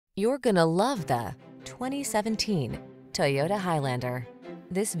You're gonna love the 2017 Toyota Highlander.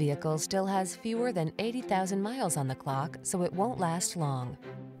 This vehicle still has fewer than 80,000 miles on the clock, so it won't last long.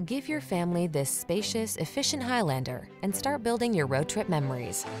 Give your family this spacious, efficient Highlander and start building your road trip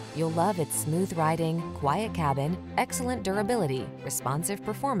memories. You'll love its smooth riding, quiet cabin, excellent durability, responsive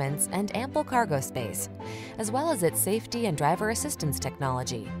performance, and ample cargo space, as well as its safety and driver assistance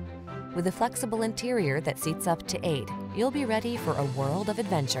technology. With a flexible interior that seats up to 8, you'll be ready for a world of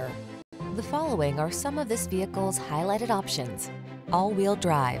adventure. The following are some of this vehicle's highlighted options: all-wheel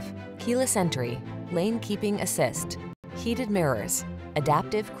drive, keyless entry, lane keeping assist, heated mirrors,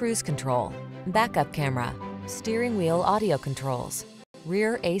 adaptive cruise control, backup camera, steering wheel audio controls,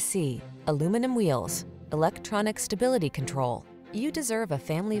 rear AC, aluminum wheels, electronic stability control. You deserve a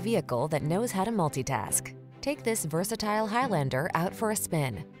family vehicle that knows how to multitask. Take this versatile Highlander out for a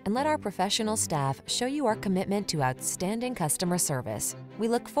spin and let our professional staff show you our commitment to outstanding customer service. We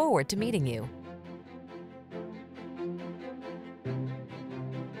look forward to meeting you.